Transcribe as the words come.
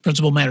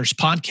Principal Matters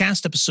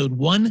Podcast, episode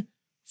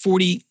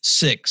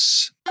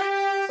 146.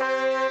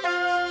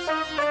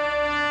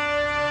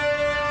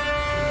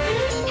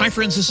 Hi,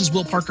 friends. This is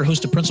Will Parker,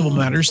 host of Principal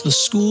Matters, the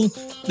School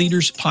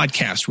Leaders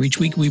Podcast, where each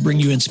week we bring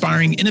you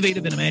inspiring,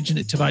 innovative, and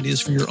imaginative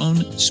ideas for your own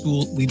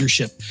school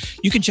leadership.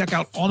 You can check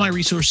out all my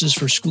resources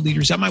for school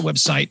leaders at my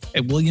website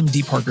at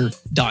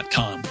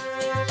williamdparker.com.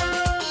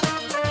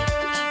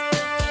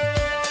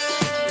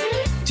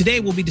 Today,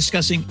 we'll be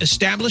discussing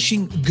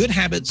establishing good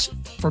habits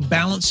for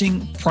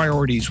balancing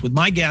priorities with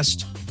my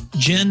guest,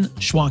 Jen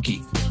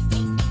Schwanke.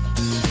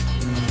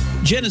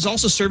 Jen is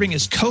also serving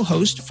as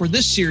co-host for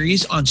this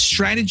series on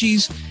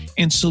strategies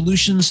and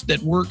solutions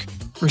that work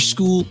for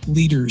school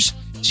leaders.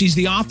 She's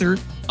the author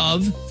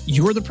of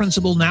You're the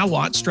Principal, Now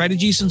What?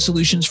 Strategies and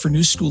Solutions for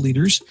New School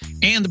Leaders,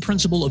 and the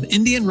principal of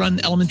Indian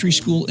Run Elementary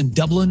School in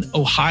Dublin,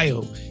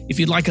 Ohio. If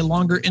you'd like a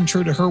longer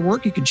intro to her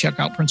work, you can check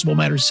out Principal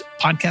Matters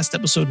Podcast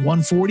episode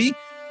 140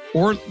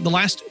 or the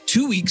last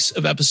 2 weeks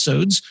of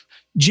episodes.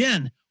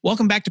 Jen,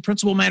 welcome back to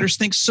Principal Matters.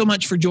 Thanks so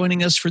much for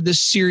joining us for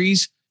this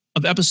series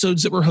of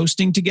episodes that we're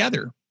hosting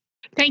together.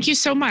 Thank you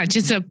so much.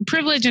 It's a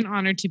privilege and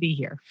honor to be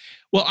here.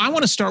 Well, I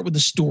want to start with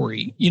a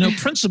story. You know,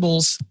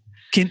 principals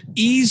can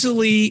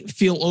easily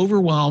feel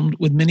overwhelmed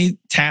with many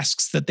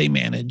tasks that they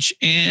manage.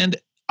 And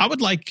I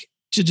would like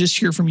to just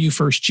hear from you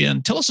first,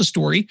 Jen. Tell us a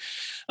story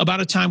about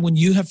a time when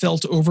you have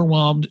felt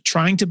overwhelmed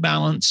trying to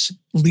balance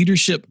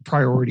leadership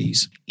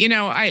priorities. You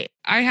know, I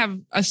have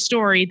a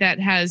story that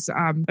has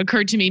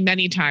occurred to me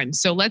many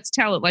times. So let's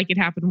tell it like it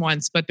happened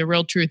once, but the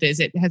real truth is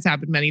it has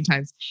happened many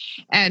times.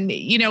 And,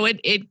 you know,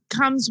 it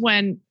comes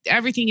when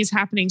everything is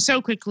happening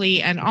so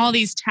quickly and all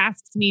these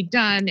tasks need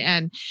done.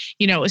 And,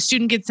 you know, a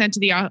student gets sent to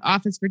the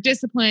office for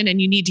discipline and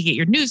you need to get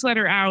your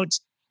newsletter out.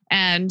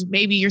 And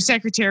maybe your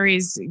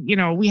secretary's, you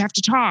know, we have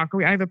to talk,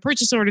 or I have a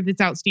purchase order that's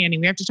outstanding.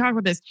 We have to talk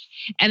about this.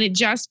 And it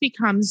just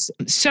becomes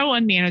so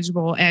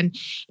unmanageable. And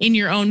in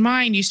your own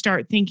mind, you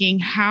start thinking,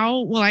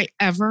 how will I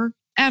ever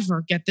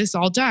get this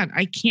all done?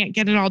 I can't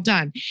get it all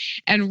done.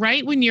 And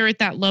right when you're at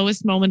that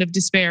lowest moment of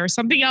despair,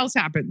 something else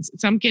happens.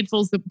 Some kid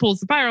pulls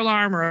the fire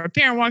alarm, or a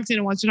parent walks in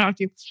and wants to talk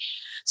to you.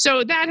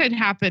 So that had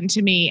happened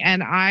to me.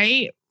 And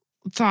I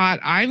thought,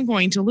 I'm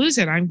going to lose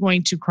it. I'm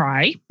going to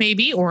cry,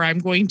 maybe, or I'm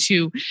going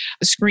to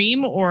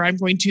scream, or I'm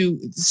going to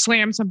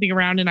slam something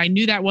around. And I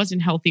knew that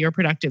wasn't healthy or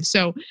productive.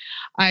 So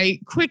I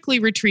quickly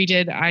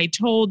retreated. I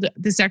told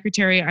the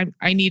secretary,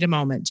 I need a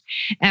moment.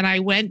 And I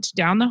went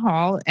down the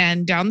hall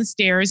and down the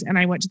stairs, and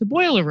I went to the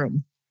boiler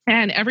room.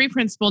 And every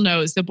principal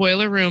knows the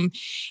boiler room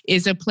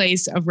is a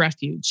place of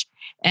refuge.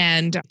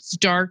 And it's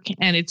dark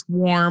and it's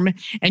warm,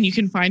 and you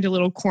can find a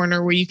little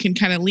corner where you can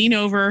kind of lean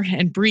over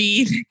and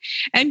breathe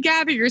and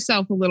gather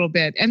yourself a little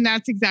bit. And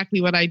that's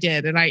exactly what I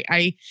did. And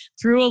I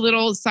threw a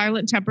little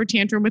silent temper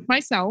tantrum with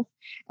myself.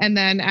 And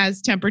then,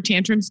 as temper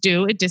tantrums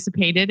do, it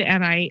dissipated.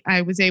 And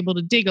I was able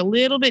to dig a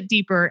little bit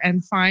deeper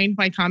and find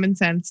my common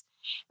sense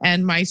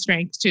and my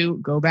strength to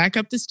go back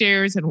up the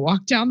stairs and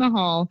walk down the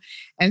hall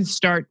and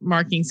start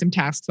marking some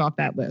tasks off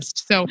that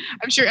list. So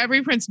I'm sure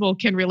every principal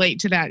can relate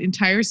to that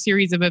entire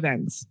series of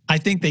events. I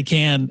think they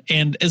can.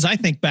 And as I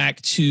think back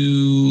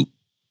to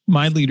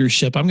my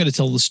leadership, I'm going to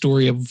tell the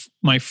story of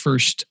my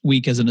first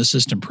week as an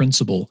assistant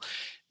principal,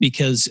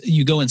 because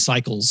you go in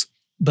cycles.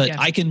 But yes.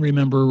 I can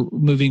remember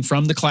moving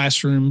from the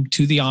classroom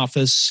to the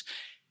office,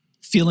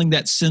 feeling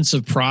that sense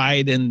of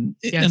pride and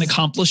an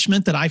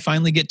accomplishment that I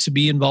finally get to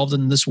be involved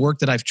in this work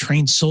that I've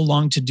trained so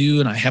long to do.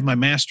 And I have my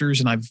master's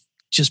and I've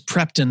just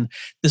prepped, and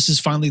this is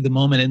finally the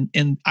moment.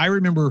 And I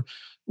remember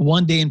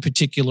one day in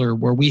particular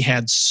where we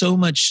had so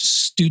much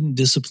student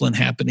discipline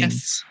happening,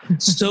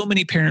 so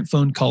many parent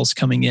phone calls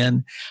coming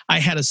in. I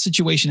had a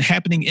situation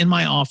happening in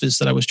my office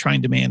that I was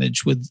trying to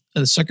manage with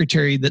a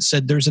secretary that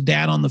said, there's a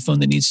dad on the phone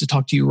that needs to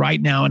talk to you right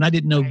now. And I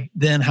didn't know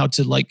then how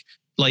to like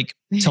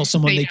tell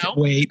someone they could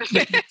wait,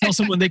 tell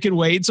someone they could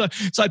wait. So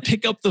I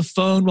pick up the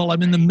phone while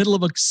I'm in the middle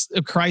of a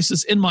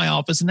crisis in my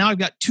office. And now I've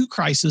got two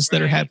crises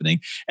that are happening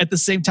at the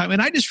same time. And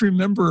I just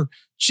remember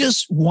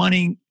just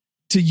wanting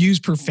to use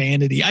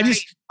profanity. I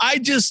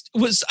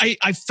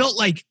felt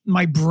like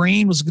my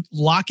brain was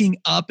locking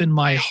up and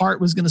my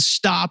heart was going to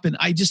stop. And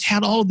I just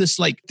had all this,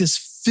 like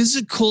this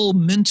physical,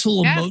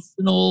 mental,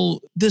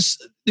 emotional,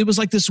 it was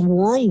like this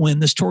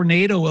whirlwind, this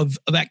tornado of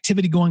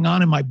activity going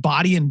on in my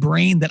body and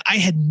brain that I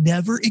had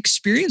never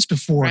experienced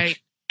before,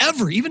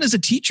 ever, even as a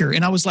teacher.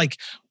 And I was like,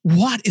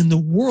 what in the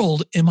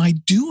world am I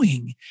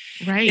doing?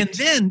 Right. And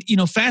then,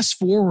 fast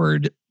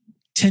forward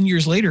 10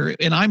 years later,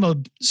 and I'm a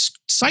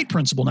site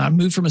principal now. I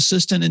moved from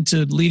assistant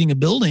into leading a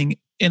building.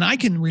 And I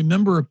can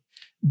remember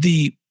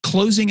the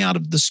closing out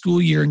of the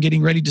school year and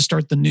getting ready to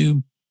start the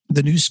new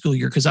school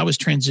year, because I was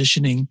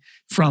transitioning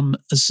from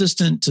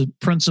assistant to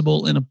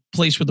principal in a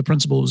place where the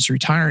principal was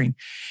retiring.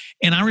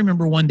 And I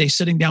remember one day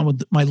sitting down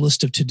with my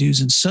list of to-dos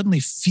and suddenly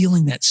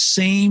feeling that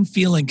same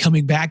feeling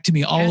coming back to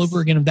me all over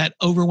again, of that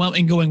overwhelm,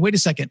 and going, wait a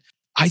second,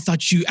 I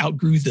thought you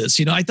outgrew this.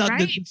 I thought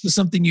that this was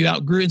something you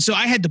outgrew. And so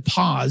I had to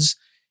pause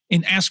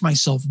and ask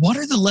myself, what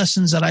are the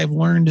lessons that I've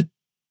learned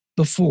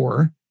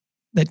before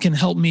that can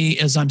help me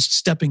as I'm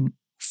stepping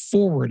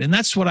forward. And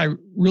that's what I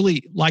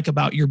really like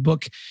about your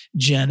book,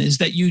 Jen, is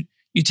that you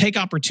take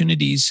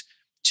opportunities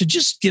to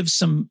just give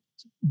some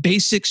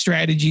basic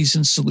strategies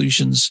and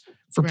solutions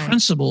for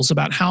principals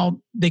about how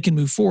they can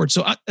move forward.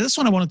 So that's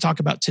what I want to talk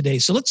about today.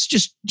 So let's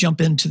just jump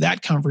into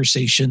that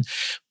conversation.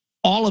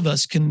 All of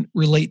us can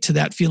relate to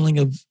that feeling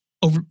of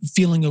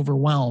feeling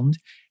overwhelmed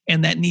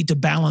and that need to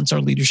balance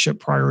our leadership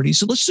priorities.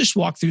 So let's just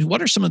walk through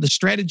what are some of the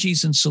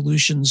strategies and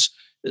solutions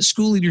that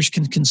school leaders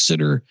can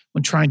consider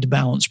when trying to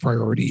balance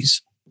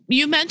priorities.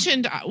 You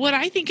mentioned what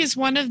I think is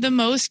one of the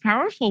most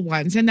powerful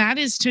ones, and that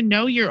is to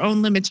know your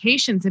own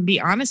limitations and be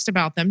honest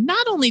about them,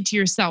 not only to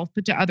yourself,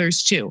 but to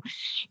others too.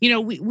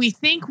 We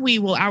think we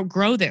will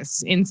outgrow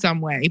this in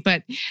some way,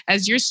 but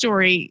as your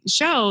story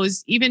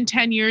shows, even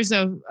 10 years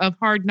of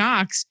hard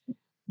knocks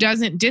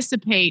doesn't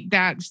dissipate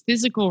that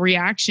physical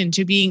reaction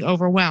to being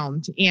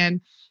overwhelmed.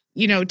 And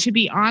to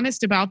be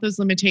honest about those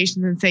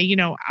limitations and say,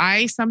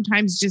 I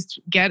sometimes just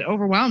get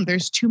overwhelmed.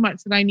 There's too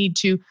much that I need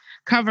to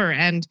cover.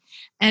 And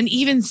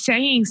even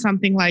saying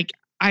something like,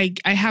 I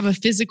have a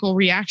physical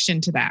reaction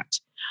to that.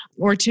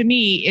 Or to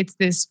me, it's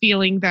this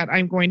feeling that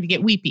I'm going to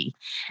get weepy.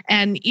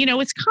 And,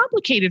 it's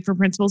complicated for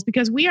principals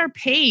because we are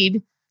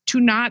paid to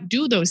not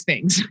do those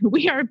things.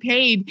 We are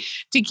paid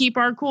to keep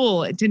our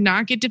cool, to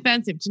not get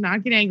defensive, to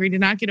not get angry, to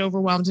not get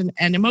overwhelmed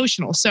and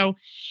emotional. So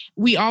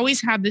we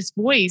always have this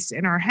voice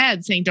in our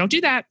head saying, don't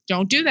do that,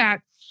 don't do that.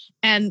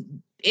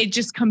 And it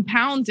just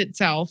compounds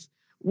itself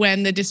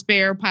when the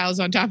despair piles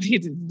on top of the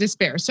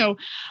despair. So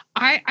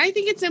I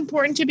think it's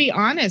important to be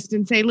honest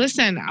and say,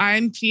 listen,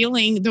 I'm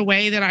feeling the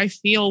way that I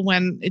feel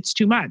when it's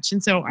too much.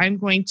 And so I'm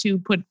going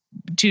to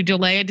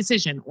delay a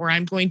decision, or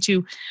I'm going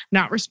to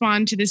not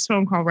respond to this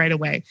phone call right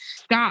away.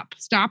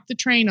 Stop the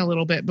train a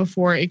little bit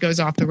before it goes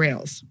off the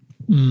rails.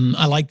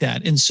 I like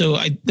that. And so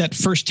that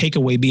first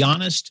takeaway, be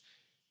honest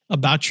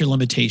about your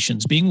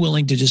limitations, being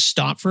willing to just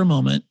stop for a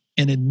moment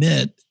and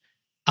admit,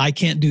 I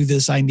can't do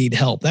this, I need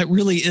help. That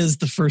really is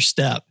the first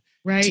step.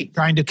 Right.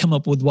 Trying to come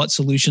up with what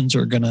solutions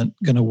are gonna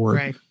work.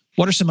 Right.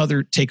 What are some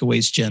other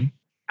takeaways, Jen?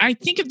 I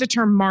think of the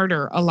term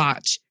martyr a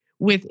lot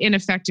with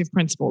ineffective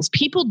principals.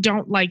 People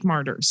don't like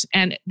martyrs,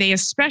 and they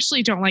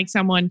especially don't like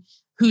someone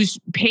who's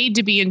paid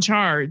to be in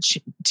charge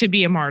to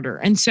be a martyr.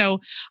 And so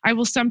I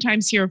will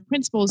sometimes hear of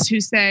principals who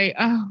say,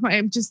 oh,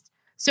 I'm just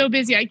so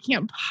busy, I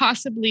can't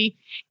possibly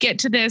get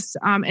to this.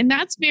 And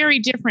that's very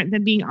different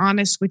than being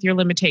honest with your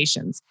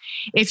limitations.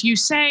 If you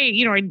say,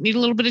 I need a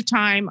little bit of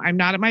time, I'm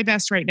not at my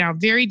best right now,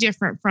 very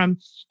different from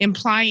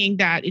implying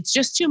that it's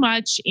just too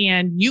much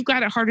and you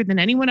got it harder than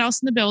anyone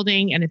else in the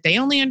building. And if they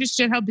only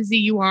understood how busy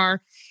you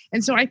are.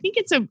 And so I think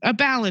it's a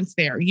balance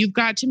there. You've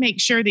got to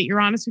make sure that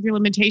you're honest with your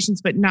limitations,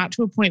 but not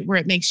to a point where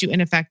it makes you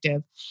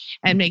ineffective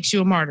and makes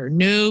you a martyr.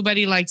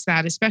 Nobody likes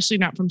that, especially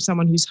not from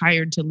someone who's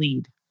hired to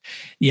lead.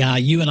 Yeah,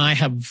 you and I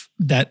have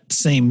that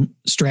same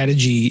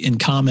strategy in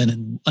common.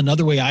 And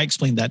another way I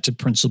explain that to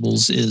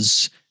principals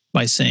is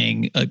by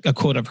saying a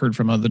quote I've heard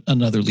from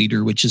another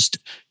leader, which is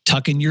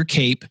tuck in your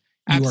cape.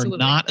 Absolutely. You are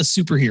not a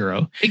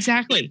superhero.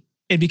 Exactly.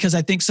 And because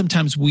I think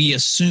sometimes we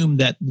assume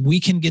that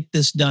we can get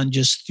this done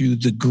just through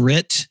the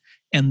grit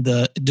and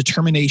the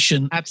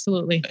determination.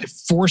 Absolutely.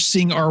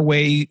 Forcing our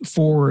way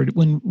forward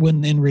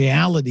when in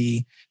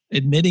reality,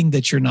 admitting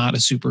that you're not a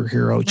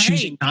superhero, right,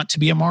 choosing not to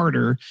be a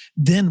martyr,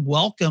 then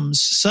welcomes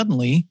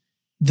suddenly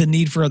the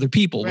need for other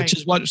people, right, which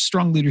is what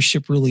strong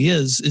leadership really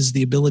is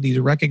the ability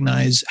to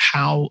recognize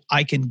how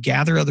I can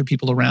gather other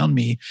people around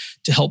me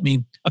to help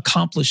me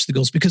accomplish the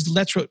goals, because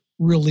that's what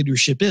real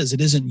leadership is.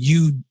 It isn't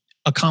you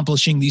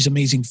accomplishing these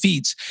amazing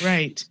feats.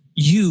 Right.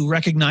 You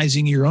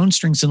recognizing your own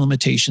strengths and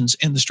limitations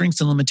and the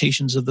strengths and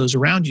limitations of those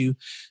around you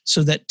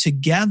so that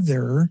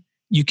together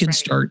you can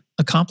start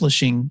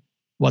accomplishing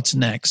what's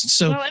next.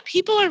 So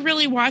people are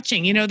really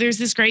watching. There's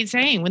this great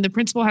saying, when the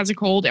principal has a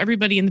cold,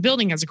 everybody in the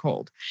building has a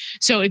cold.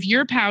 So if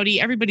you're pouty,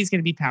 everybody's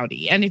going to be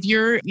pouty. And if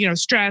you're,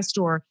 stressed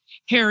or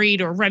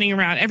harried or running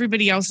around,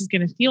 everybody else is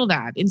going to feel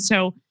that. And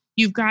so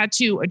you've got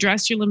to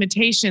address your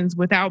limitations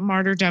without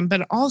martyrdom,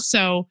 but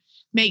also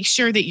make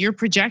sure that you're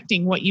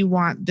projecting what you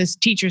want the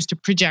teachers to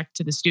project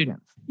to the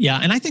students. Yeah.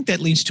 And I think that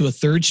leads to a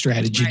third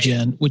strategy,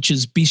 Jen, which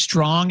is be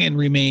strong and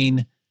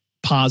remain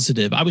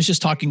positive. I was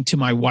just talking to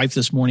my wife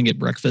this morning at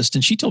breakfast,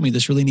 and she told me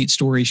this really neat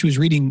story. She was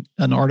reading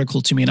an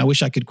article to me, and I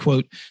wish I could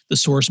quote the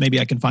source. Maybe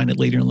I can find it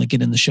later and link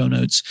it in the show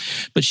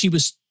notes. But she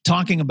was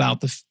talking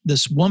about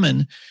this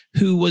woman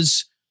who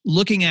was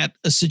looking at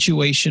a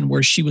situation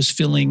where she was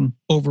feeling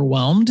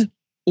overwhelmed,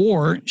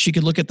 or she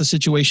could look at the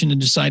situation and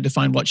decide to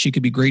find what she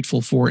could be grateful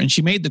for. And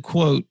she made the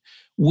quote,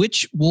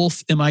 "Which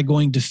wolf am I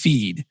going to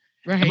feed?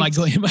 Right. Am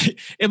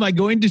I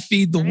going to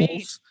feed the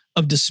wolf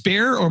of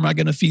despair, or am I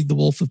going to feed the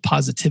wolf of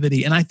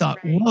positivity?" And I thought,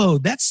 whoa,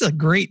 that's a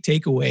great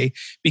takeaway,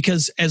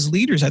 because as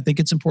leaders, I think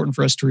it's important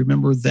for us to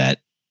remember that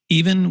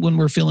even when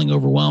we're feeling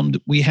overwhelmed,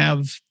 we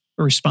have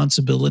a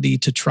responsibility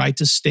to try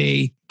to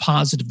stay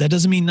positive. That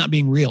doesn't mean not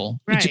being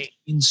real. Right. It just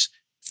means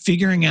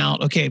figuring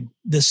out, okay,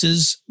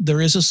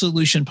 there is a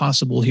solution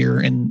possible here,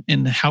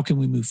 and how can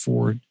we move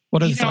forward?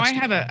 What are the thoughts?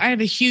 I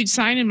have a huge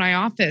sign in my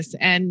office,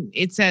 and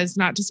it says,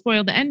 "Not to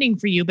spoil the ending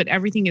for you, but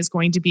everything is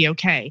going to be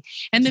okay."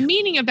 And the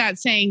meaning of that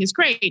saying is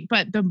great,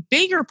 but the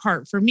bigger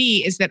part for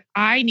me is that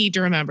I need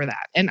to remember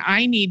that, and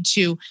I need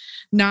to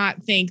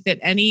not think that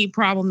any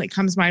problem that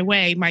comes my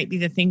way might be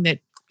the thing that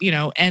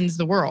ends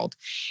the world.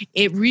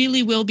 It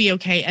really will be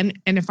okay. And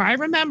if I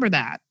remember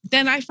that,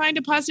 then I find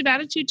a positive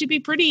attitude to be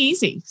pretty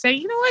easy. Say,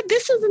 you know what,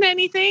 this isn't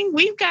anything.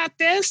 We've got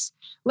this.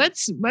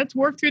 Let's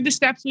work through the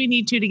steps we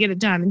need to get it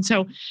done. And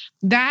so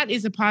that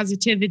is a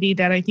positivity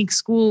that I think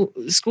school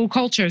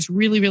cultures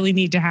really, really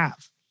need to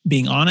have.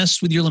 Being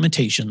honest with your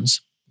limitations,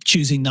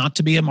 choosing not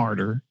to be a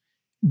martyr,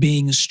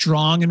 being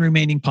strong and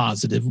remaining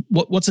positive.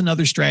 What's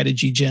another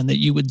strategy, Jen, that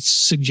you would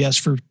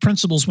suggest for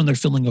principals when they're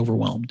feeling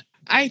overwhelmed?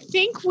 I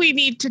think we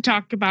need to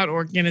talk about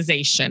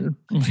organization.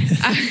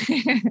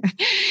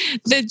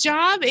 The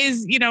job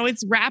is,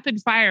 it's rapid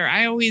fire.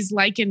 I always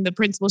liken the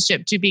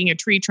principalship to being a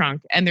tree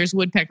trunk, and there's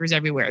woodpeckers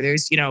everywhere.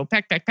 There's,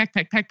 peck, peck, peck,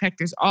 peck, peck, peck.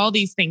 There's all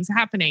these things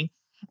happening,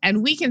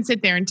 and we can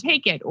sit there and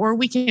take it, or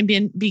we can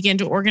begin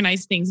to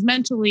organize things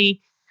mentally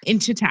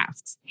into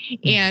tasks.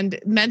 And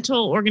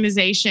mental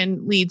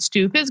organization leads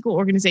to physical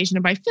organization.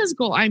 And by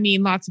physical, I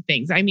mean lots of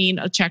things. I mean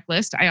a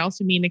checklist. I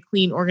also mean a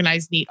clean,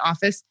 organized, neat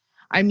office.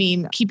 I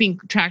mean keeping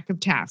track of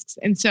tasks.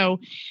 And so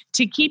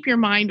to keep your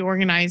mind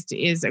organized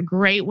is a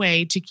great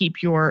way to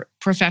keep your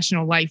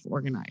professional life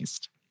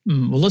organized.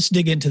 Well, let's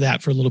dig into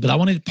that for a little bit. I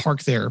wanted to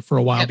park there for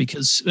a while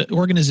because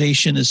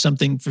organization is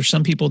something for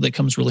some people that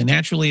comes really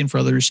naturally, and for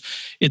others,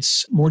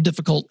 it's more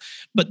difficult.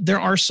 But there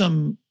are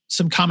some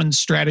common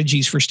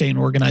strategies for staying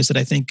organized that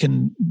I think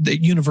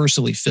that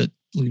universally fit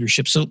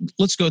leadership. So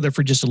let's go there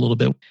for just a little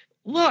bit.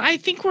 Well, I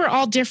think we're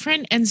all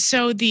different. And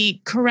so the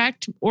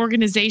correct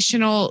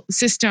organizational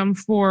system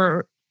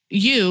for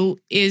you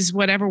is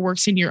whatever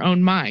works in your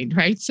own mind,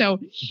 right? So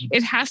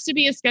it has to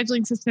be a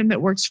scheduling system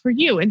that works for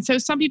you. And so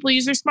some people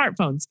use their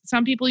smartphones.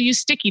 Some people use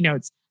sticky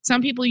notes.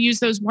 Some people use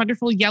those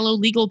wonderful yellow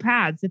legal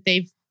pads that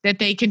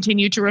they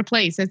continue to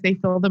replace as they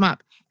fill them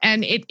up.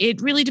 And it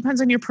really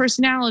depends on your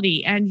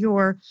personality and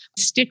your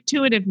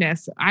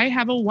stick-to-itiveness. I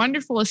have a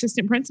wonderful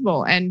assistant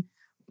principal, and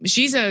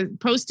she's a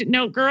Post-it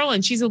note girl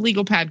and she's a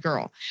legal pad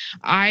girl.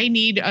 I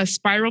need a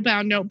spiral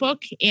bound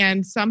notebook,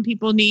 and some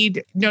people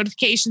need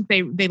notifications.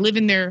 They live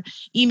in their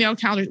email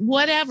calendars,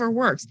 whatever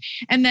works.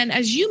 And then,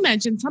 as you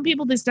mentioned, some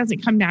people this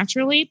doesn't come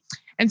naturally.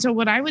 And so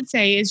what I would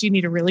say is you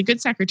need a really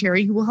good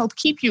secretary who will help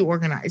keep you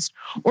organized,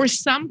 or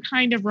some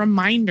kind of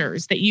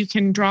reminders that you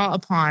can draw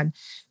upon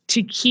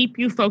to keep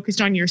you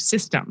focused on your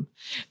system.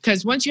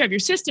 Because once you have your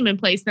system in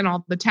place, then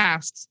all the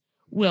tasks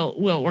will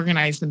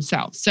organize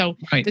themselves. So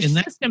the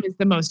system is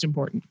the most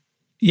important.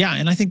 Yeah.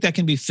 And I think that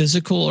can be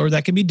physical or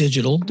that can be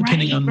digital,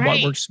 depending on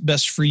what works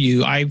best for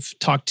you. I've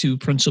talked to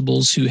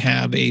principals who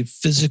have a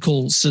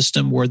physical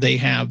system where they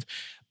have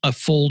a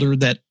folder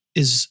that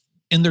is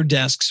in their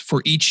desks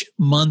for each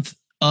month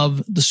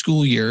of the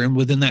school year. And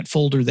within that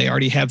folder, they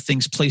already have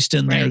things placed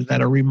in there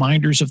that are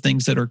reminders of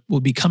things that will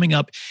be coming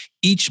up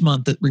each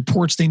month, that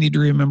reports they need to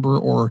remember,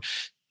 or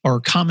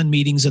common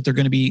meetings that they're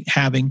going to be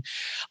having.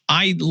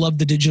 I love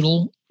the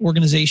digital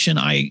organization.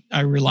 I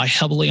rely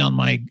heavily on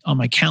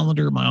my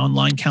calendar, my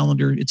online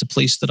calendar. It's a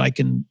place that I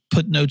can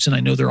put notes, and I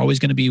know they're always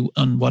going to be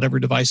on whatever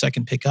device I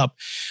can pick up.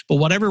 But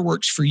whatever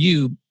works for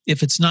you,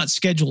 if it's not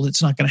scheduled,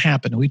 it's not going to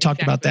happen. And we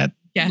talked about that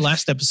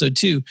last episode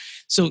too.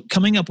 So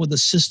coming up with a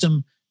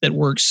system that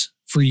works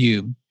for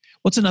you.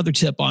 What's another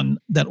tip on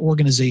that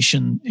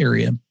organization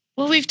area?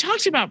 Well, we've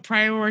talked about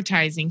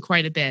prioritizing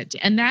quite a bit,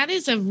 and that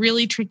is a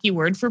really tricky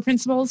word for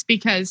principals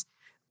because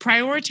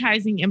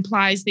prioritizing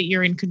implies that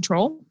you're in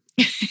control.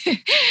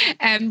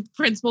 And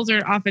principals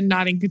are often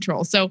not in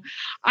control. So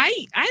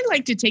I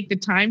like to take the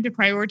time to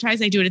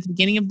prioritize. I do it at the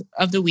beginning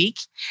of the week,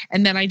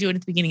 and then I do it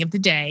at the beginning of the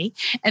day,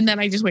 and then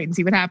I just wait and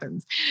see what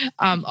happens.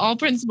 All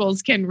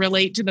principals can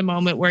relate to the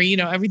moment where,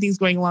 everything's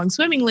going along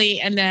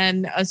swimmingly, and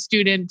then a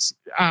student,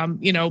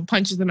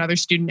 punches another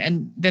student,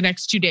 and the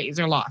next 2 days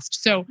are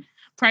lost. So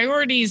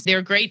priorities,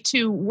 they're great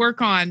to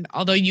work on,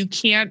 although you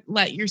can't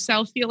let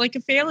yourself feel like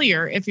a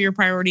failure if your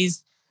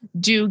priorities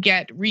do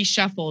get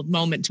reshuffled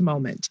moment to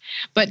moment.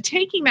 But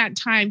taking that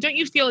time, don't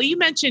you feel, you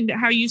mentioned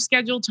how you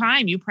schedule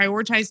time, you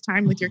prioritize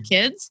time with your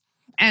kids.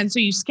 And so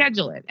you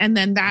schedule it, and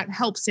then that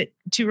helps it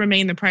to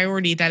remain the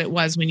priority that it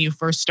was when you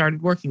first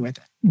started working with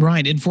it.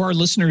 Right. And for our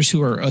listeners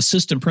who are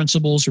assistant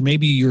principals, or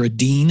maybe you're a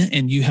dean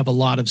and you have a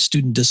lot of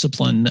student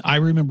discipline, I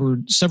remember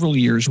several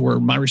years where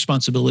my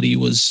responsibility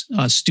was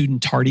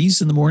student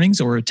tardies in the mornings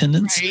or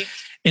attendance. Right.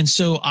 And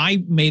so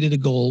I made it a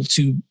goal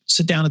to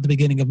sit down at the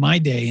beginning of my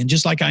day. And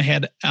just like I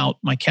had out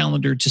my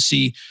calendar to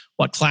see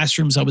what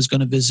classrooms I was going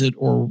to visit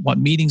or what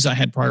meetings I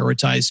had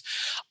prioritized,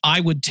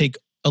 I would take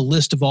a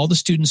list of all the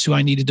students who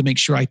I needed to make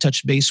sure I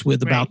touched base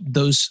with about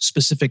those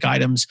specific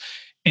items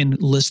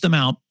and list them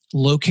out,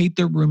 locate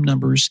their room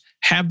numbers,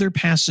 have their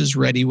passes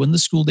ready when the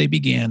school day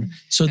began,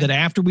 so that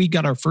after we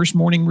got our first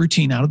morning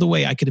routine out of the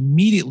way, I could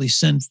immediately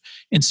send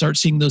and start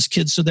seeing those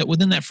kids, so that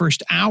within that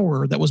first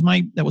hour, that was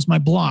my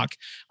block.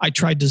 I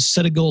tried to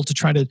set a goal to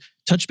try to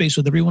touch base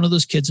with every one of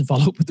those kids and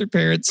follow up with their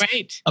parents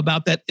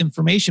about that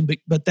information.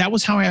 But that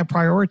was how I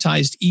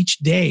prioritized each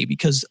day,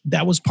 because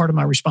that was part of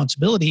my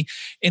responsibility.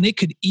 And it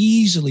could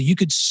easily, you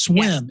could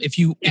swim. If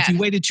you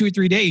waited 2 or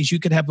 3 days, you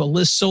could have a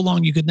list so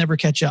long you could never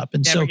catch up.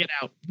 And never get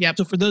out. Yep.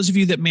 So for those of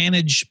you that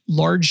manage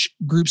large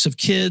groups of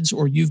kids,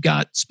 or you've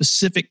got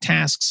specific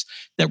tasks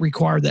that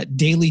require that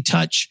daily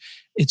touch,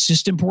 it's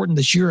just important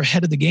that you're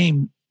ahead of the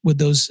game with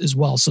those as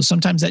well. So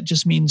sometimes that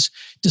just means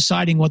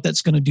deciding what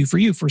that's going to do for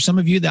you. For some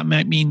of you, that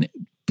might mean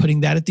putting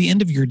that at the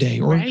end of your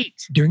day or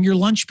during your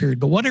lunch period.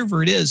 But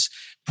whatever it is,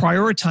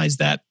 prioritize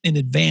that in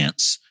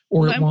advance.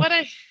 Or what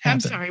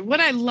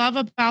I love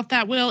about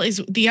that, Will,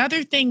 is the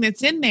other thing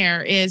that's in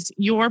there is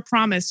your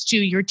promise to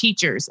your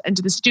teachers and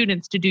to the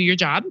students to do your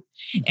job.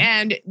 Mm-hmm.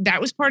 And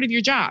that was part of your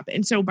job.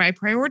 And so by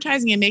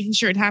prioritizing and making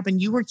sure it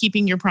happened, you were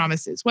keeping your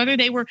promises, whether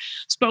they were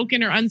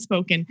spoken or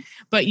unspoken.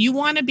 But you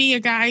want to be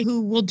a guy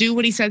who will do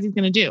what he says he's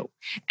going to do.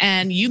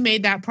 And you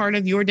made that part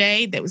of your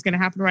day that was going to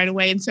happen right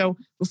away. And so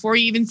before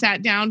you even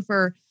sat down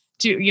for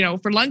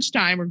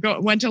lunchtime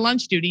or went to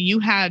lunch duty, you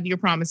had your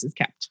promises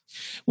kept.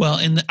 Well,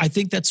 and I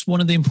think that's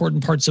one of the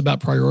important parts about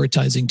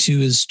prioritizing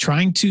too, is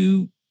trying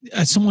to,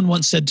 as someone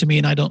once said to me,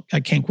 and I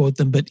can't quote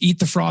them, but eat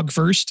the frog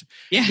first,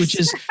 which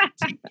is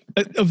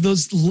of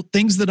those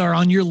things that are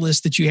on your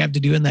list that you have to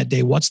do in that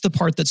day. What's the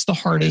part that's the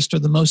hardest or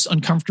the most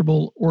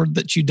uncomfortable or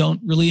that you don't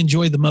really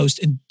enjoy the most,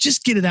 and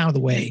just get it out of the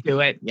way.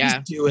 Do it. Yeah.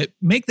 Just do it.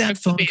 Make that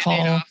phone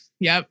call.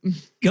 Yep.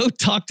 Go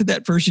talk to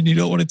that person you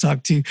don't want to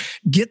talk to.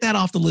 Get that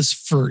off the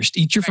list first.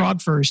 Eat your frog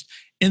first.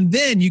 And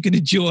then you can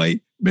enjoy,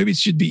 maybe it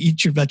should be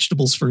eat your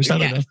vegetables first. I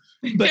don't know.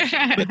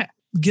 But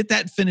get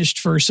that finished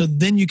first. So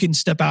then you can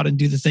step out and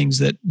do the things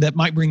that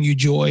might bring you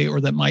joy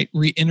or that might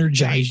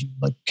re-energize you,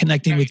 like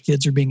connecting with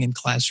kids or being in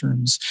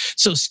classrooms.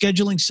 So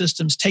scheduling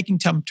systems, taking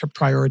time to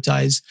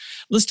prioritize.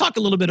 Let's talk a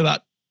little bit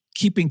about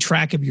keeping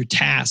track of your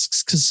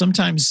tasks, because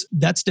sometimes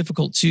that's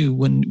difficult too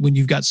when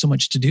you've got so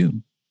much to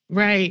do.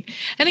 Right.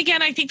 And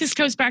again, I think this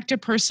goes back to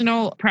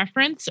personal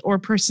preference or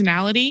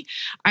personality.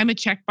 I'm a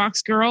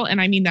checkbox girl, and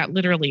I mean that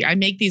literally. I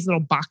make these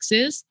little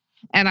boxes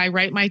and I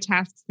write my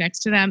tasks next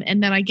to them,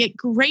 and then I get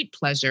great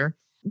pleasure,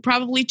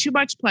 probably too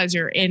much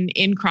pleasure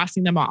in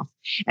crossing them off.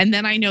 And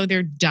then I know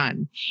they're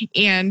done.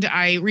 And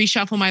I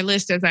reshuffle my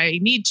list as I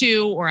need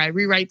to, or I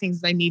rewrite things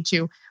as I need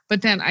to,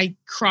 but then I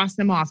cross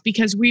them off,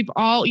 because we've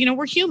all,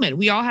 we're human.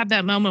 We all have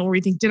that moment where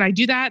we think, did I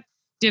do that?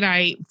 Did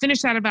I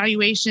finish that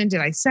evaluation? Did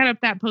I set up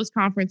that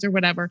post-conference or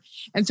whatever?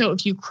 And so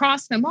if you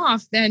cross them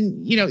off,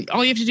 then,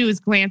 all you have to do is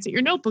glance at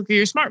your notebook or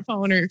your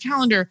smartphone or your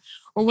calendar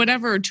or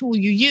whatever tool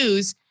you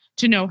use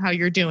to know how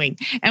you're doing.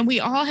 And we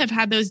all have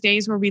had those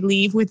days where we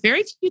leave with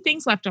very few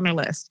things left on our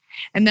list.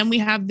 And then we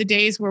have the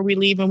days where we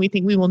leave and we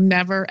think we will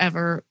never,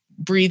 ever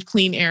breathe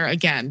clean air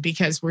again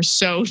because we're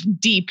so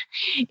deep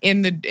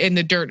in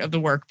the dirt of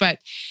the work. But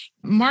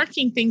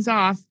marking things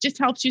off just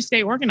helps you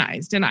stay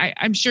organized. And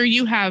I'm sure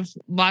you have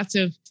lots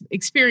of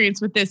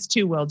experience with this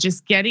too, Will,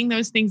 just getting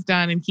those things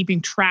done and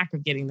keeping track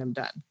of getting them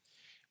done.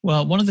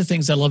 Well, one of the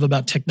things I love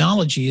about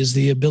technology is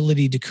the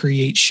ability to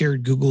create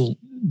shared Google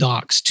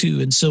Docs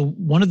too. And so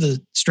one of the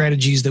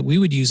strategies that we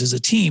would use as a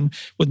team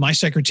with my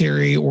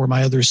secretary or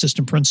my other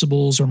assistant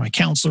principals or my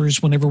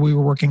counselors, whenever we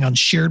were working on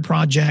shared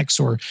projects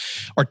or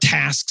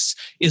tasks,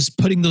 is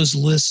putting those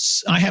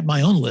lists. I have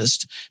my own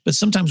list, but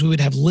sometimes we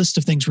would have lists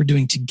of things we're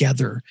doing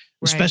together,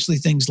 especially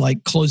things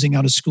like closing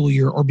out a school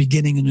year or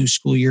beginning a new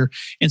school year.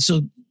 And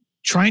so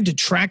trying to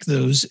track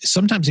those,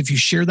 sometimes if you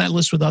share that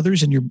list with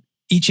others and you're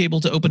each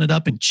able to open it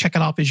up and check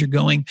it off as you're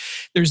going,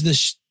 there's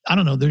this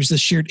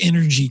shared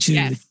energy too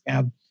that you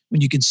have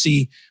when you can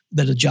see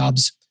that a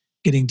job's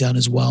getting done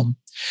as well.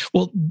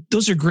 Well,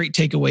 those are great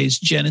takeaways,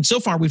 Jen. And so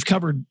far we've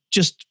covered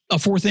just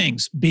 4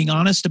 things: being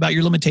honest about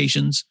your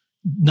limitations,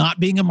 not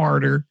being a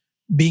martyr,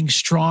 being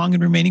strong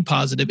and remaining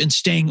positive, and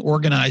staying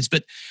organized.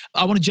 But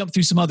I want to jump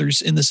through some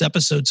others in this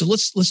episode. So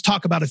let's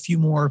talk about a few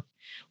more.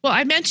 Well,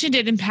 I mentioned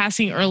it in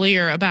passing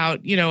earlier about,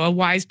 a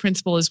wise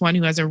principal is one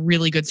who has a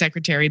really good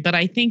secretary, but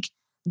I think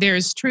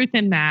there's truth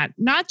in that,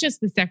 not just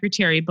the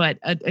secretary, but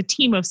a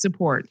team of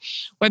support,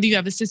 whether you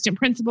have assistant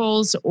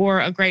principals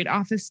or a great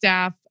office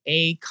staff,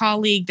 a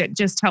colleague that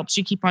just helps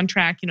you keep on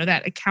track,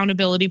 that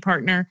accountability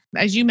partner.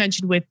 As you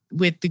mentioned with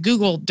the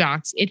Google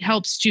Docs, it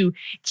helps to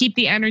keep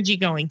the energy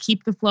going,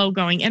 keep the flow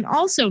going, and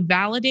also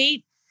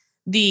validate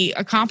the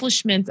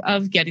accomplishments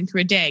of getting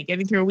through a day,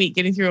 getting through a week,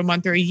 getting through a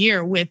month or a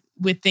year with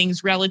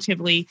things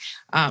relatively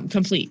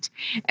complete.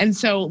 And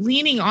so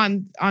leaning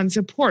on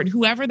support,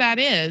 whoever that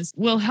is,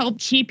 will help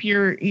keep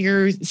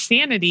your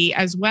sanity,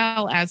 as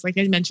well as, like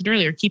I mentioned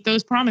earlier, keep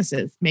those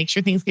promises, make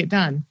sure things get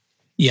done.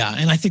 Yeah.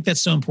 And I think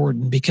that's so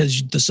important,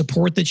 because the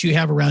support that you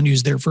have around you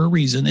is there for a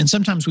reason. And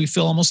sometimes we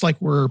feel almost like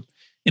we're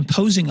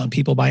imposing on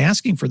people by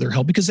asking for their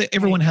help, because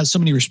everyone has so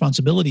many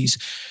responsibilities.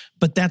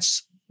 But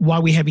that's why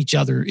we have each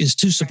other is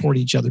to support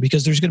each other,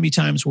 because there's going to be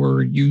times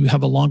where you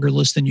have a longer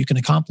list than you can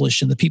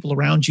accomplish, and the people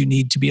around you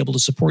need to be able to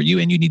support you,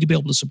 and you need to be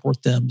able to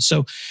support them.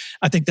 So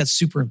I think that's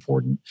super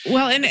important.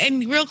 Well,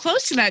 and real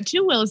close to that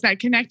too, Will, is that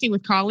connecting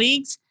with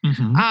colleagues.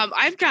 Mm-hmm.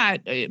 I've got,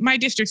 my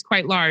district's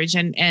quite large,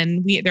 and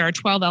there are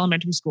 12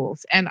 elementary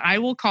schools, and I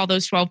will call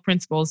those 12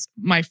 principals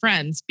my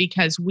friends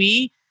because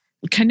we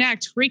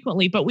connect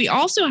frequently, but we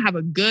also have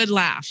a good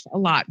laugh a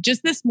lot.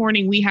 Just this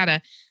morning, we had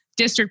a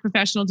district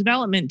professional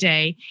development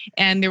day,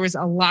 and there was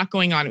a lot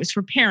going on. It was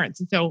for parents.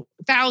 And so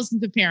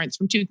thousands of parents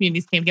from two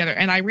communities came together.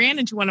 And I ran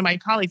into one of my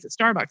colleagues at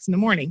Starbucks in the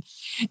morning,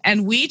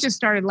 and we just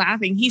started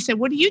laughing. He said,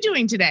 "What are you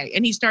doing today?"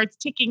 And he starts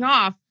ticking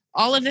off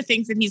all of the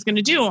things that he's going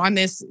to do on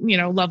this,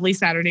 lovely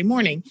Saturday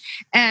morning.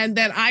 And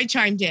then I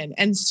chimed in,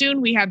 and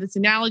soon we had this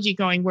analogy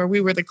going where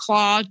we were the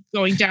claw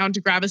going down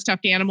to grab a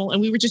stuffed animal,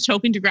 and we were just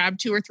hoping to grab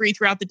 2 or 3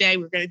 throughout the day.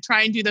 We're going to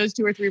try and do those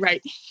 2 or 3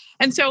 right.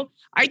 And so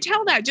I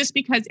tell that just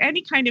because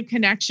any kind of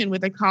connection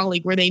with a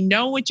colleague where they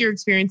know what you're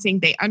experiencing,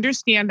 they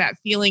understand that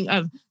feeling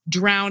of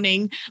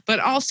drowning, but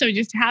also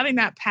just having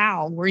that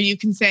pal where you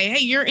can say, "Hey,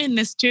 you're in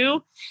this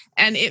too."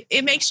 And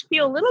it makes you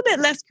feel a little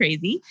bit less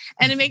crazy,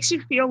 and it makes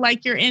you feel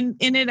like you're in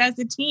it as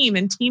a team,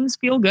 and teams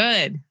feel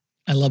good.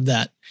 I love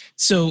that.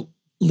 So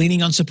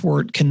leaning on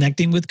support,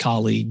 connecting with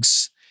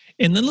colleagues,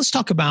 and then let's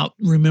talk about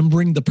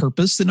remembering the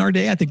purpose in our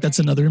day. I think that's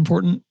another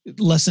important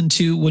lesson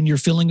too. When you're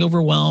feeling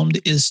overwhelmed,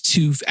 is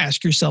to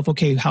ask yourself,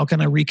 okay, how can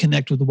I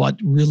reconnect with what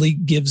really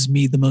gives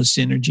me the most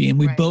energy? And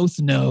we both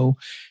know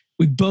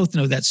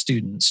that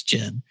students,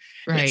 Jen.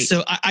 Right.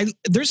 So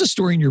there's a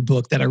story in your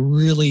book that I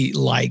really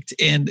liked.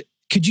 And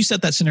could you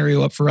set that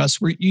scenario up for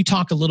us where you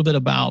talk a little bit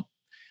about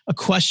a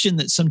question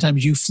that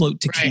sometimes you float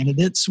to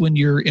candidates when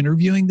you're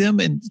interviewing them,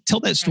 and tell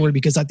that story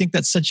because I think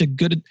that's such a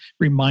good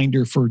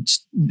reminder for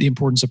the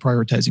importance of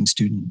prioritizing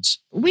students.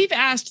 We've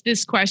asked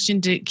this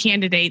question to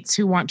candidates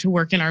who want to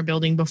work in our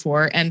building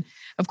before. And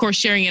of course,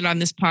 sharing it on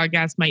this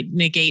podcast might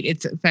negate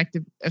its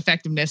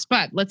effectiveness,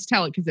 but let's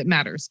tell it because it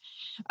matters.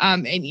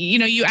 And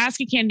you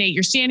ask a candidate,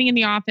 you're standing in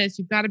the office,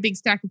 you've got a big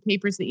stack of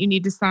papers that you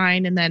need to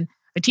sign, and then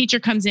a teacher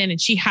comes in and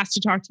she has to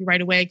talk to you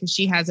right away because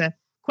she has a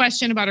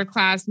question about her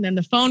class. And then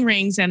the phone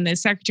rings and the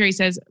secretary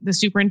says, "The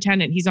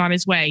superintendent, he's on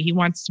his way. He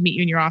wants to meet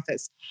you in your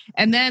office."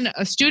 And then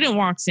a student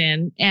walks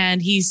in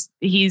and he's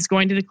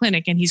going to the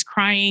clinic and he's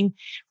crying,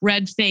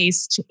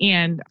 red-faced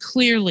and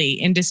clearly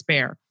in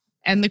despair.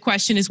 And the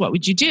question is, what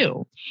would you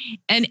do?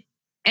 And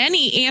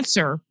any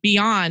answer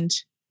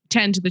beyond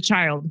tend to the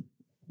child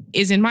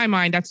is, in my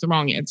mind, that's the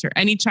wrong answer.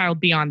 Any child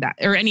beyond that,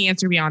 or any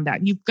answer beyond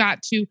that, you've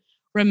got to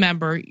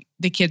remember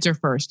the kids are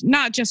first,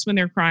 not just when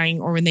they're crying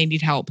or when they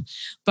need help,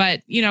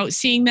 but,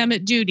 seeing them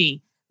at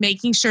duty,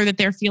 making sure that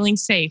they're feeling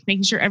safe,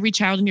 making sure every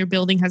child in your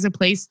building has a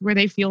place where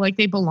they feel like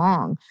they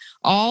belong.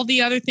 All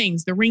the other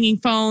things, the ringing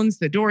phones,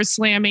 the doors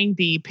slamming,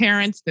 the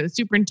parents, the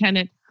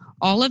superintendent,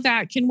 all of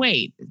that can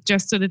wait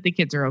just so that the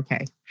kids are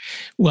okay.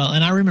 Well,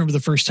 and I remember the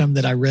first time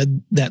that I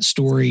read that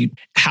story,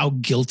 how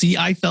guilty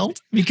I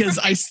felt because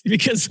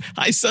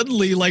I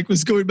suddenly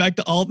was going back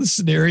to all the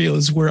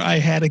scenarios where I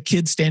had a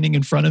kid standing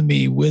in front of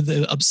me with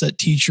an upset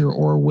teacher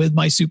or with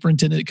my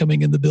superintendent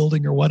coming in the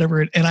building or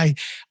whatever. And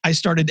I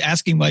started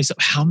asking myself,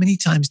 how many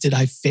times did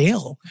I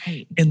fail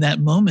in that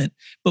moment?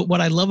 But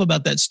what I love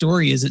about that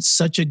story is it's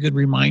such a good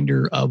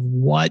reminder of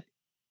what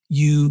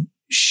you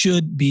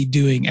should be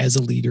doing as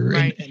a leader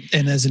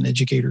and as an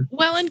educator.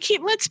 Well, and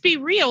let's be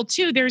real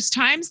too. There's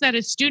times that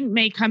a student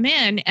may come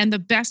in and the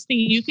best thing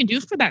you can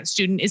do for that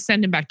student is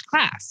send him back to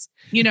class.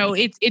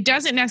 It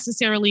doesn't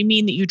necessarily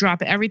mean that you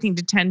drop everything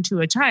to tend to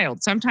a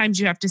child. Sometimes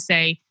you have to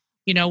say,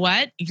 you know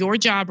what? Your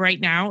job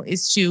right now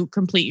is to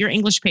complete your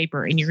English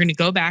paper, and you're going to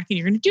go back and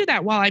you're going to do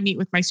that while I meet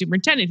with my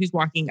superintendent who's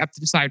walking up to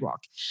the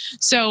sidewalk.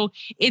 So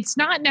it's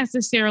not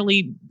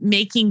necessarily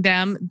making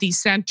them the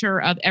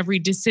center of every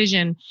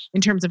decision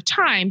in terms of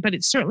time, but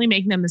it's certainly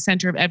making them the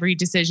center of every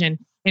decision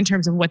in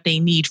terms of what they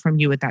need from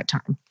you at that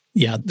time.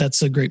 Yeah,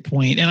 that's a great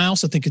point. And I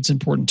also think it's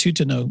important too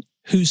to know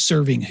who's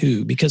serving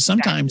who, because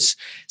sometimes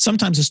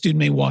a student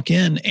may walk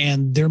in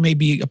and there may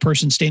be a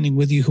person standing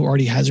with you who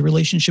already has a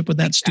relationship with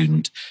that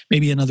student,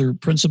 maybe another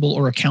principal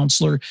or a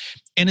counselor.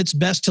 And it's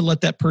best to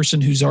let that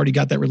person who's already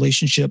got that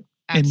relationship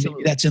and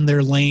that's in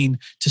their lane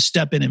to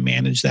step in and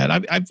manage that.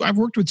 I've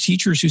worked with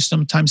teachers who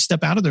sometimes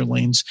step out of their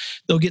lanes.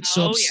 They'll get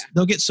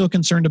so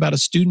concerned about a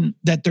student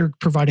that they're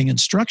providing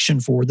instruction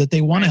for that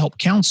they want to help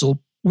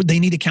counsel.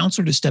 They need a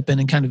counselor to step in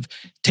and kind of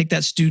take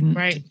that student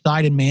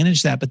aside and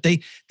manage that. But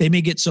they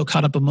may get so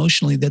caught up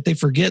emotionally that they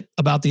forget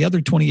about the other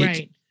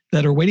 28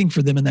 that are waiting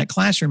for them in that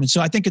classroom. And so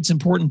I think it's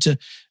important to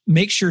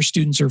make sure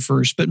students are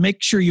first, but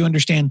make sure you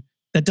understand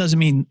that doesn't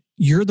mean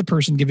you're the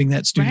person giving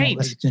that student all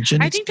that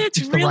attention. I think that's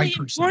really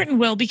important,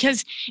 Will,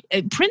 because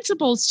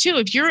principals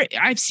too,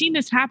 I've seen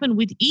this happen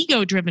with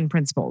ego-driven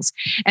principals,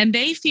 and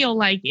they feel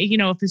like,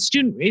 if a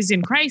student is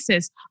in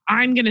crisis,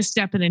 I'm going to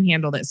step in and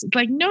handle this. It's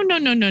like,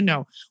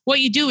 no.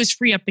 What you do is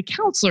free up the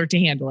counselor to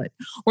handle it,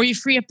 or you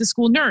free up the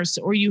school nurse,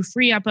 or you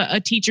free up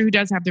a teacher who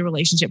does have the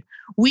relationship.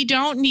 We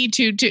don't need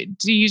to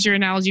use your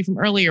analogy from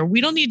earlier, we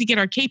don't need to get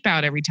our cape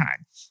out every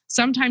time.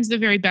 sometimes the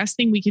very best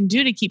thing we can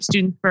do to keep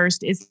students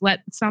first is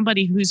let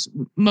somebody who's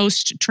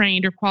most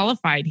trained or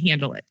qualified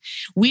handle it.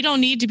 We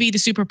don't need to be the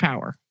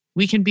superpower.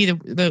 We can be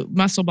the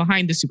muscle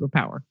behind the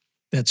superpower.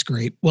 That's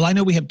great. Well, I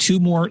know we have 2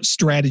 more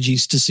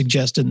strategies to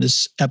suggest in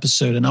this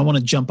episode, and I want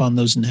to jump on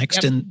those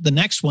next. Yep. And the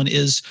next one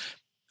is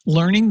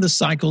learning the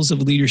cycles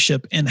of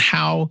leadership and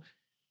how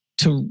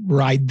to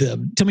ride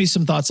them. Tell me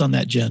some thoughts on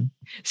that, Jen.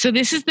 So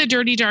this is the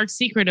dirty, dark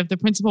secret of the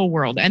principal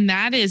world. And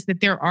that is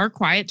that there are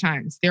quiet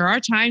times. There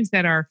are times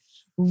that are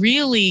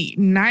really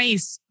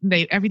nice.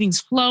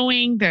 Everything's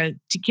flowing. The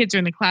kids are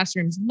in the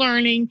classrooms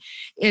learning.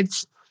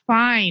 It's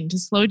fine to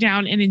slow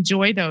down and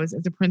enjoy those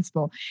as a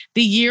principal.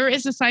 The year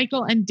is a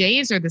cycle and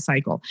days are the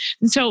cycle.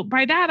 And so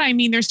by that, I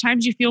mean, there's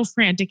times you feel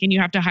frantic and you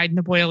have to hide in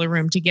the boiler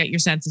room to get your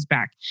senses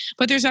back.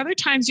 But there's other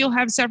times you'll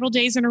have several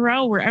days in a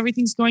row where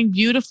everything's going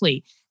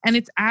beautifully. And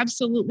it's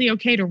absolutely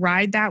okay to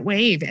ride that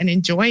wave and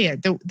enjoy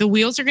it. The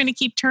wheels are going to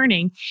keep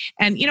turning.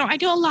 And, I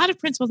know a lot of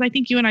principals, I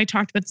think you and I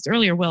talked about this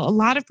earlier, Will, a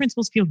lot of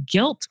principals feel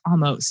guilt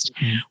almost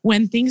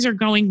when things are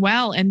going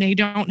well and they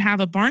don't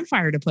have a barn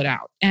fire to put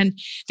out. And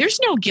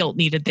there's no guilt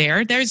needed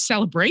there. There's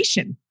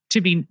celebration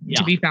to be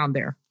found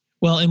there.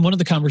 Well, and one of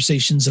the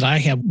conversations that I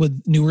have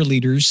with newer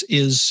leaders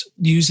is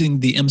using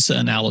the IMSA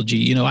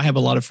analogy. I have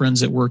a lot of friends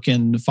that work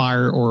in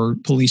fire or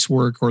police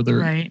work, or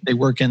they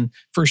work in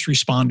first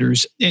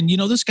responders. And,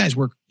 those guys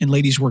work and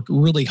ladies work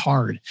really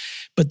hard.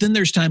 But then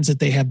there's times that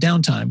they have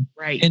downtime.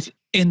 Right.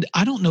 And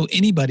I don't know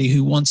anybody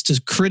who wants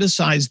to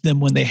criticize them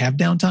when they have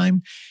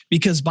downtime,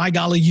 because by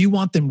golly, you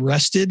want them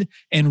rested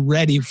and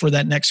ready for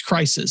that next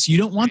crisis. You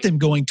don't want them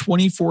going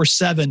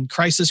 24/7,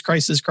 crisis,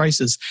 crisis,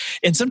 crisis.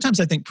 And sometimes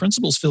I think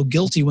principals feel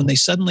guilty when they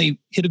suddenly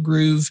hit a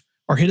groove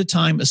or hit a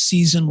time, a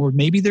season where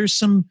maybe there's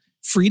some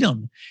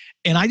freedom.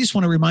 And I just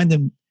want to remind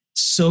them,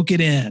 soak it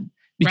in.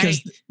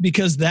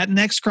 Because that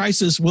next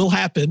crisis will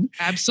happen.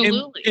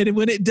 Absolutely. And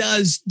when it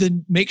does,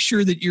 then make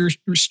sure that you're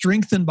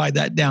strengthened by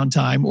that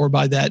downtime or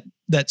by that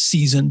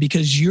season,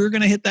 because you're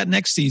going to hit that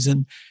next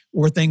season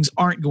where things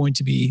aren't going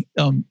to be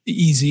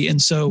easy. And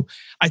so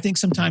I think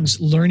sometimes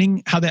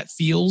learning how that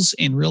feels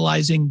and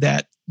realizing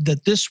that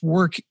this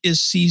work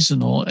is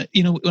seasonal.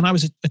 When I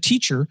was a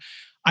teacher,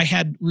 I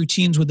had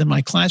routines within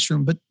my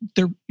classroom, but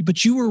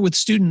you were with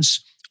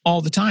students all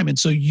the time. And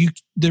so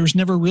there's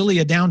never really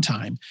a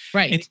downtime.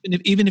 Right.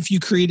 And even if you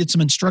created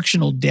some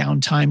instructional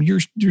downtime,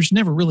 there's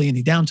never really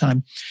any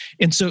downtime.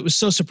 And so it was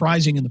so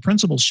surprising in the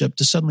principalship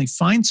to suddenly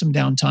find some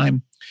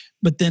downtime,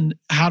 but then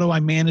how do I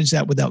manage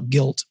that without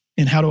guilt?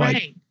 And how do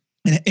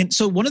And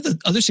so one of the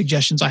other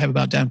suggestions I have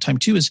about downtime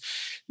too is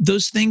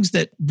those things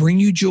that bring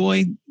you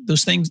joy,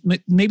 those things,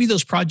 maybe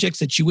those projects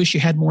that you wish you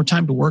had more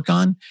time to work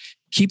on,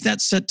 keep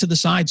that set to the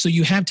side so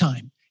you have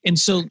time. And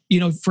so,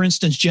 for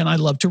instance, Jen, I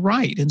love to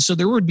write. And so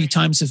there would be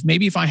times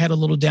if I had a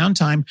little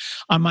downtime,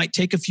 I might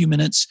take a few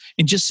minutes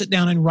and just sit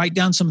down and write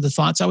down some of the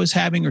thoughts I was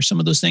having or some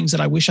of those things that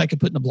I wish I could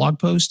put in a blog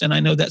post. And I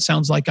know that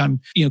sounds like I'm,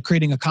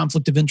 creating a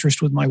conflict of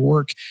interest with my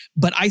work.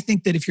 But I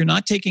think that if you're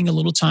not taking a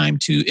little time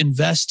to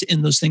invest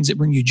in those things that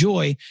bring you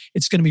joy,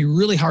 it's going to be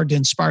really hard to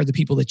inspire the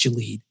people that you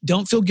lead.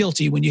 Don't feel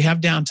guilty when you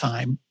have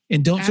downtime.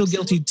 And don't feel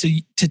guilty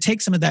to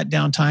take some of that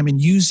downtime and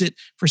use it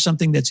for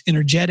something that's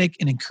energetic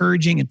and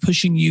encouraging and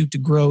pushing you to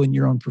grow in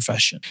your own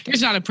profession.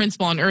 There's not a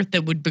principal on earth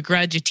that would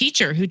begrudge a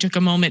teacher who took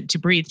a moment to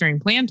breathe during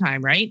plan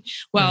time, right?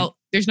 Well,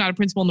 there's not a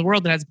principal in the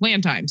world that has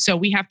plan time. So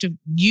we have to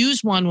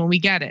use one when we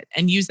get it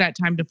and use that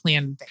time to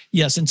plan things.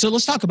 Yes. And so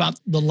let's talk about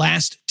the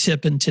last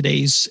tip in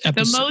today's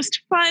episode. The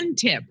most fun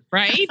tip,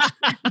 right?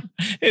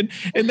 and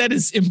that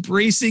is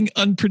embracing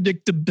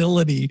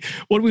unpredictability.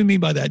 What do we mean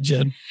by that,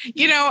 Jen?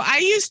 I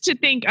used to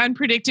think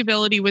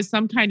unpredictability was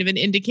some kind of an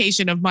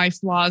indication of my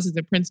flaws as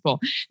a principal.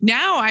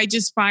 Now I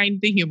just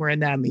find the humor in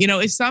them.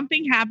 If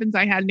something happens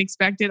I hadn't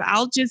expected,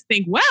 I'll just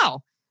think,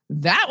 well,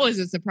 that was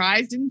a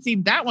surprise. Didn't see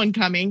that one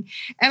coming.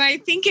 And I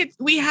think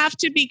we have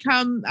to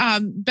become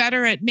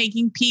better at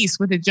making peace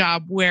with a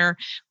job where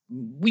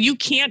you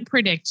can't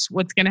predict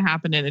what's going to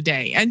happen in a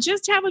day, and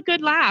just have a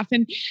good laugh.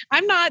 And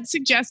I'm not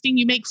suggesting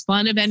you make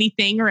fun of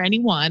anything or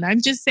anyone.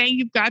 I'm just saying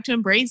you've got to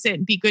embrace it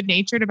and be good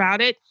natured about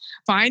it.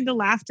 Find the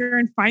laughter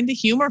and find the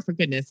humor, for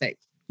goodness sake.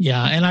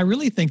 Yeah. And I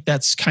really think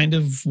that's kind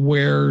of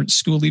where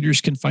school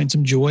leaders can find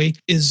some joy,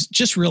 is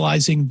just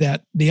realizing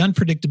that the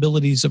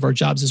unpredictabilities of our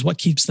jobs is what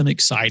keeps them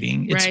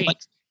exciting. It's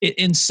right.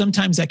 And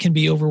sometimes that can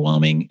be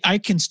overwhelming. I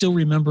can still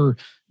remember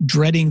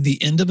dreading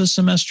the end of a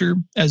semester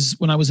as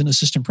when I was an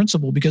assistant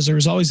principal, because there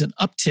was always an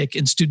uptick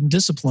in student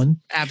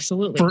discipline.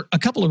 Absolutely. For a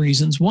couple of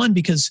reasons. One,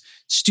 because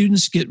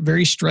students get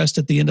very stressed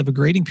at the end of a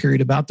grading period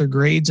about their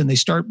grades, and they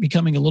start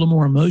becoming a little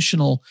more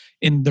emotional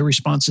in their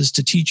responses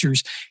to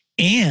teachers.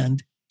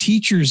 And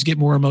teachers get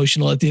more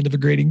emotional at the end of a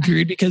grading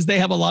period because they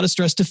have a lot of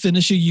stress to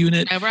finish a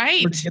unit,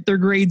 right, or to get their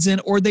grades in,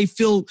 or they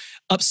feel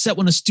upset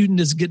when a student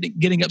is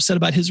getting upset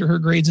about his or her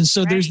grades. And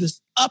so there's this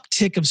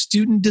uptick of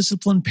student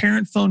discipline,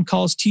 parent phone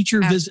calls,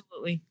 teacher visits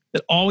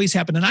that always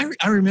happen. And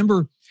I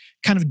remember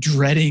kind of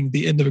dreading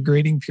the end of a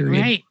grading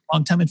period for a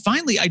long time. And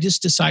finally, I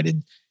just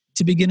decided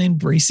to begin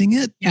embracing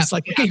it. Yep. It's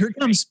like, okay, here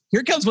comes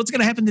what's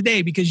going to happen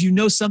today, because you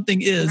know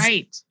something is,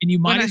 right. And you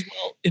might as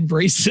well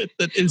embrace it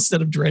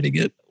instead of dreading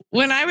it.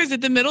 When I was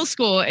at the middle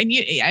school, and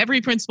every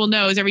principal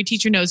knows, every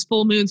teacher knows,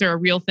 full moons are a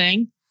real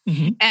thing.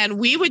 Mm-hmm. And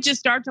we would just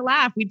start to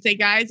laugh. We'd say,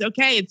 guys,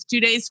 okay, it's 2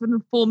 days from the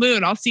full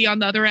moon. I'll see you on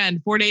the other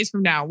end. 4 days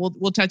from now,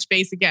 we'll touch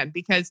base again,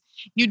 because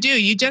you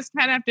just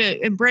kind of have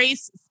to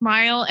embrace,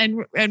 smile,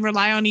 and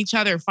rely on each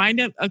other. Find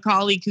a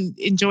colleague who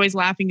enjoys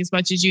laughing as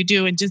much as you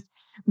do, and just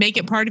make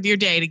it part of your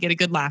day to get a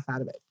good laugh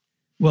out of it.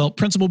 Well,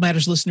 Principal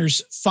Matters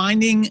listeners,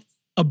 finding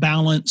a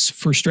balance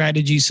for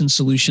strategies and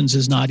solutions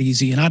is not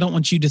easy. And I don't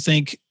want you to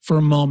think for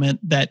a moment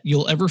that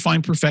you'll ever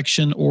find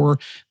perfection or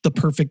the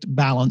perfect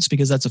balance,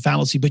 because that's a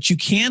fallacy. But you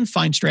can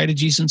find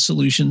strategies and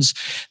solutions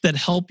that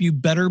help you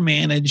better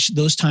manage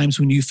those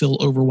times when you feel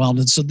overwhelmed.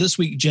 And so this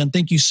week, Jen,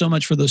 thank you so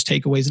much for those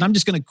takeaways. And I'm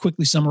just going to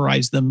quickly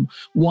summarize them.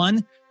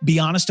 1, be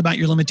honest about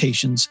your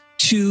limitations.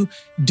 2,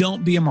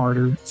 don't be a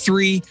martyr.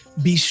 3,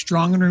 be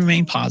strong and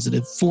remain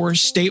positive. 4,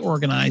 stay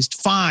organized.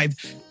 5,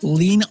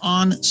 lean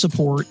on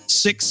support.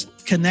 6,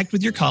 connect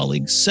with your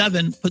colleagues.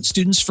 7, put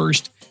students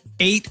first.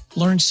 8,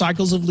 learn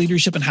cycles of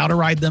leadership and how to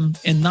ride them.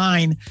 And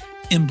 9,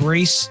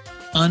 embrace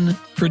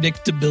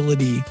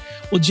unpredictability.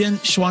 Well, Jen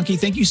Schwanke,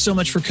 thank you so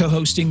much for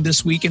co-hosting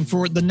this week and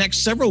for the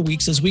next several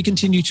weeks as we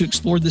continue to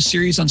explore this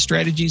series on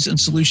strategies and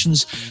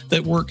solutions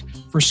that work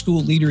for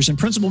school leaders. And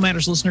Principal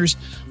Matters listeners,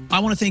 I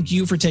want to thank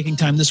you for taking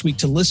time this week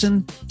to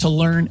listen, to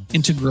learn,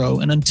 and to grow.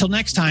 And until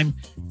next time,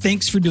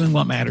 thanks for doing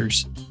what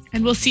matters.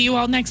 And we'll see you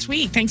all next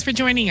week. Thanks for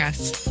joining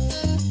us.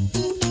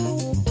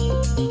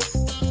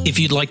 If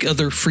you'd like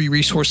other free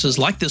resources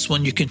like this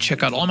one, you can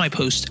check out all my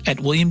posts at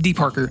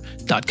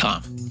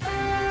williamdparker.com.